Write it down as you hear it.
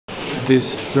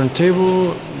this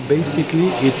turntable, basically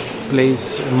it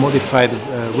plays modified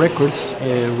records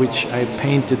which I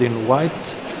painted in white,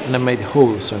 and I made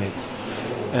holes on it.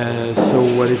 So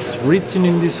what is written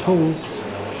in these holes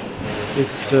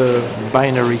is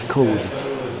binary code.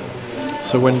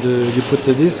 So when you put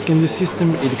the disk in the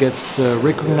system, it gets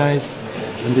recognized,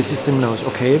 and the system knows,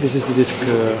 okay, this is the disk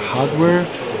hardware,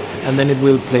 and then it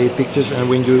will play pictures, and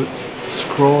when you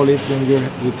scroll it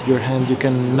with your hand, you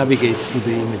can navigate through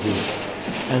the images.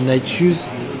 And I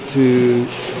choose to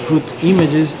put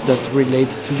images that relate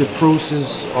to the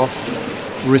process of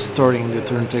restoring the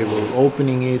turntable,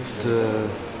 opening it,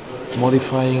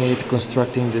 modifying it,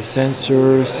 constructing the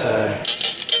sensors.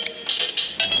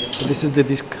 So this is the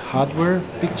disk hardware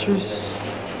pictures.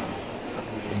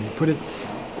 And you put it,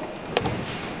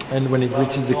 and when it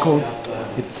reaches the code,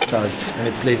 it starts and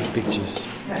it plays the pictures.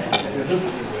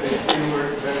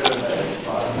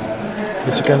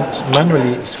 But you can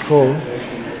manually scroll.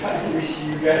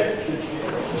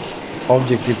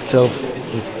 Object itself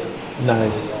is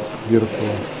nice, beautiful.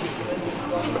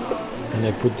 And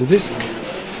I put the disk,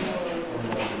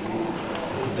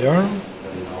 put the arm.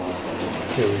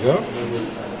 Here we go.